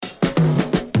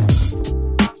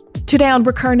Today on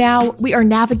Recur Now, we are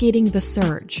navigating the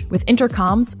surge with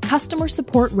Intercom's Customer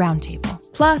Support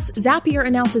Roundtable. Plus, Zapier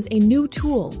announces a new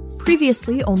tool,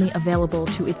 previously only available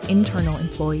to its internal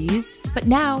employees, but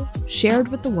now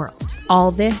shared with the world.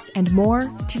 All this and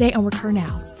more today on Recur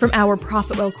Now. From our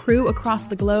ProfitWell crew across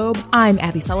the globe, I'm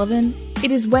Abby Sullivan. It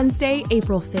is Wednesday,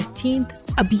 April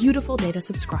 15th, a beautiful day to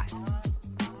subscribe.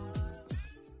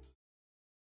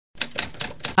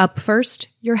 Up first,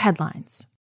 your headlines.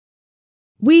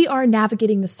 We are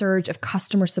navigating the surge of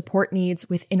customer support needs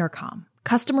with Intercom,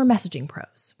 customer messaging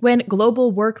pros. When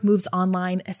global work moves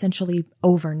online essentially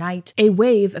overnight, a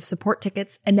wave of support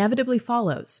tickets inevitably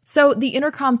follows. So the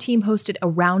Intercom team hosted a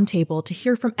roundtable to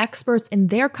hear from experts in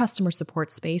their customer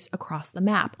support space across the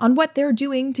map on what they're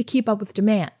doing to keep up with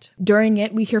demand. During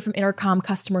it, we hear from Intercom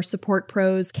customer support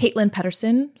pros Caitlin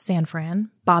Pedersen, San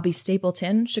Fran, Bobby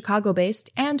Stapleton,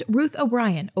 Chicago-based, and Ruth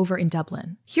O'Brien over in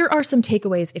Dublin. Here are some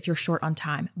takeaways if you're short on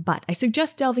time, but I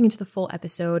suggest delving into the full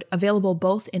episode, available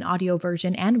both in audio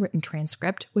version and written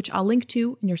transcript, which I'll link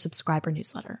to in your subscriber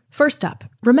newsletter. First up,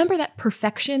 remember that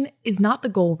perfection is not the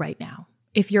goal right now.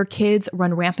 If your kids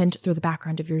run rampant through the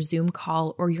background of your Zoom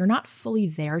call or you're not fully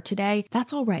there today,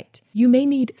 that's all right. You may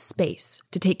need space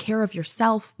to take care of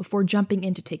yourself before jumping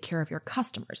in to take care of your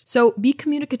customers. So be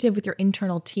communicative with your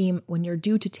internal team when you're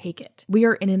due to take it. We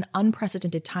are in an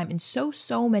unprecedented time in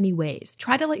so many ways.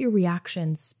 Try to let your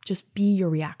reactions just be your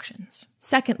reactions.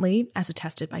 Secondly, as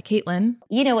attested by Caitlin.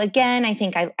 Again, I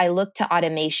think I look to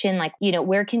automation,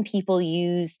 where can people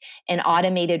use an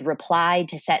automated reply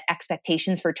to set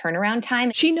expectations for turnaround time?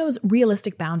 She knows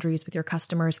realistic boundaries with your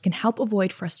customers can help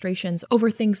avoid frustrations over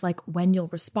things like when you'll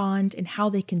respond and how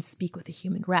they can speak with a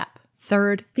human rep.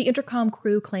 Third, the Intercom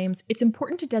crew claims it's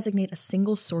important to designate a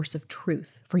single source of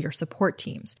truth for your support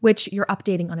teams, which you're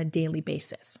updating on a daily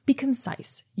basis. Be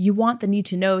concise. You want the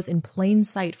need-to-knows in plain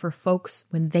sight for folks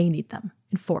when they need them.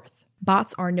 And fourth,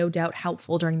 bots are no doubt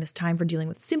helpful during this time for dealing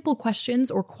with simple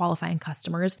questions or qualifying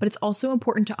customers, but it's also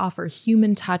important to offer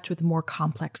human touch with more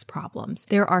complex problems.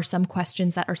 There are some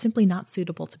questions that are simply not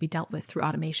suitable to be dealt with through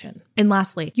automation. And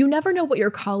lastly, you never know what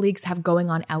your colleagues have going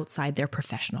on outside their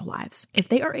professional lives. If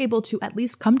they are able to at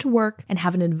least come to work and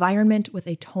have an environment with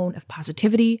a tone of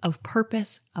positivity, of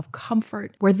purpose, of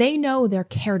comfort, where they know they're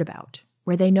cared about,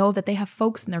 where they know that they have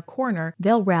folks in their corner,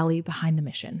 they'll rally behind the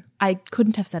mission. I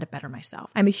couldn't have said it better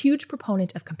myself. I'm a huge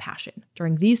proponent of compassion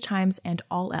during these times and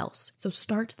all else, so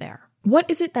start there. What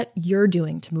is it that you're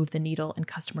doing to move the needle in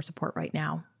customer support right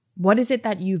now? What is it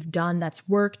that you've done that's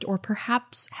worked or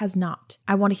perhaps has not?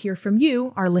 I want to hear from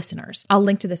you, our listeners. I'll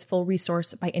link to this full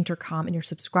resource by Intercom in your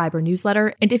subscriber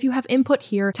newsletter, and if you have input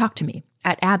here, talk to me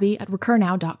at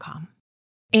abby@recurnow.com.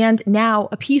 And now,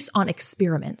 a piece on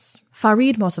experiments.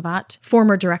 Farid Mosavat,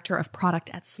 former director of product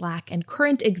at Slack and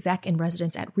current exec in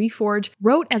residence at Reforge,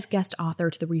 wrote as guest author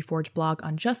to the Reforge blog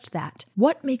on just that.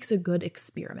 What makes a good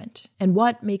experiment? And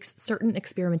what makes certain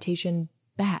experimentation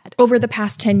bad? Over the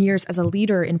past 10 years as a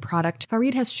leader in product,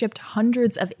 Farid has shipped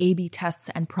hundreds of A/B tests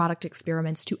and product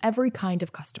experiments to every kind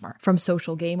of customer, from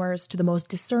social gamers to the most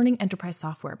discerning enterprise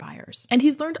software buyers. And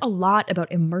he's learned a lot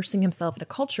about immersing himself in a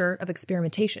culture of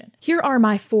experimentation. Here are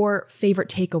my 4 favorite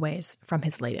takeaways from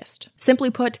his latest.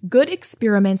 Simply put, good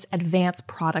experiments advance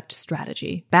product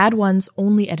strategy. Bad ones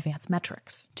only advance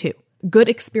metrics. 2. Good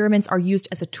experiments are used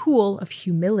as a tool of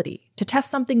humility, to test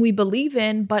something we believe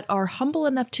in but are humble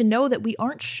enough to know that we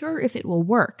aren't sure if it will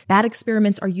work. Bad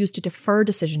experiments are used to defer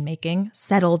decision-making,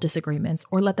 settle disagreements,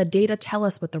 or let the data tell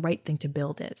us what the right thing to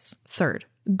build is. Third,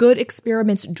 good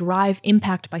experiments drive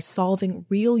impact by solving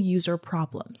real user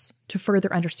problems to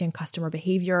further understand customer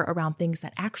behavior around things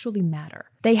that actually matter.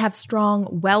 They have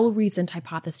strong, well-reasoned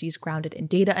hypotheses grounded in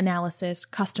data analysis,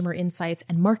 customer insights,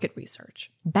 and market research.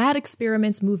 Bad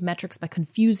experiments move metrics by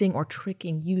confusing or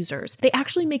tricking users. They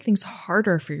actually make things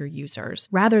harder for your users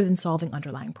rather than solving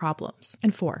underlying problems.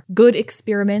 And 4, good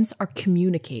experiments are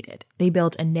communicated. They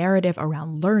build a narrative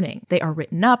around learning. They are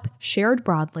written up, shared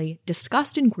broadly,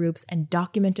 discussed in groups, and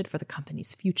documented for the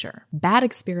company's future. Bad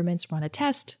experiments run a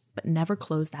test, but never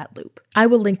close that loop. I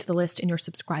will link to the list in your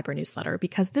subscriber newsletter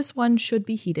because this one should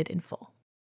be heeded in full.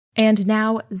 And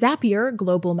now, Zapier,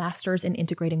 global masters in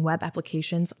integrating web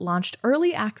applications, launched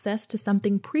early access to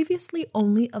something previously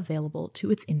only available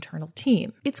to its internal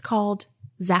team. It's called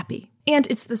Zappy. And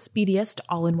it's the speediest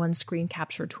all-in-one screen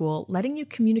capture tool, letting you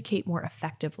communicate more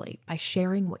effectively by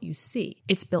sharing what you see.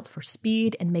 It's built for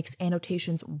speed and makes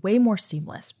annotations way more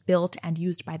seamless, built and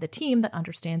used by the team that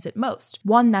understands it most.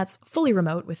 One that's fully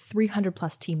remote with 300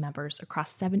 plus team members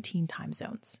across 17 time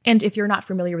zones. And if you're not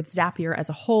familiar with Zapier as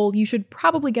a whole, you should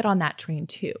probably get on that train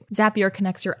too. Zapier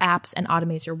connects your apps and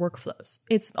automates your workflows.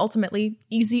 It's ultimately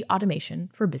easy automation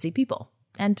for busy people.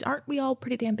 And aren't we all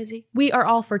pretty damn busy? We are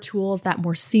all for tools that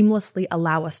more seamlessly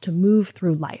allow us to move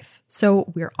through life.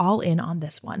 So we're all in on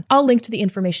this one. I'll link to the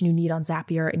information you need on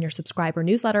Zapier in your subscriber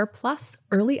newsletter, plus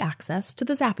early access to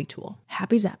the Zappy tool.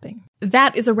 Happy zapping.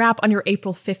 That is a wrap on your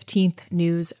April 15th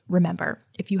news. Remember,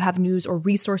 if you have news or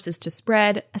resources to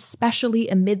spread, especially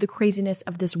amid the craziness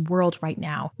of this world right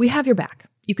now, we have your back.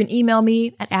 You can email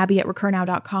me at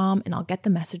abby@recurnow.com and I'll get the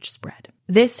message spread.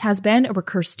 This has been a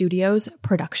Recur Studios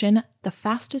production, the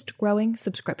fastest growing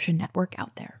subscription network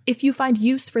out there. If you find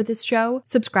use for this show,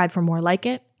 subscribe for more like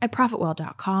it at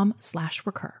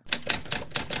profitwell.com/recur.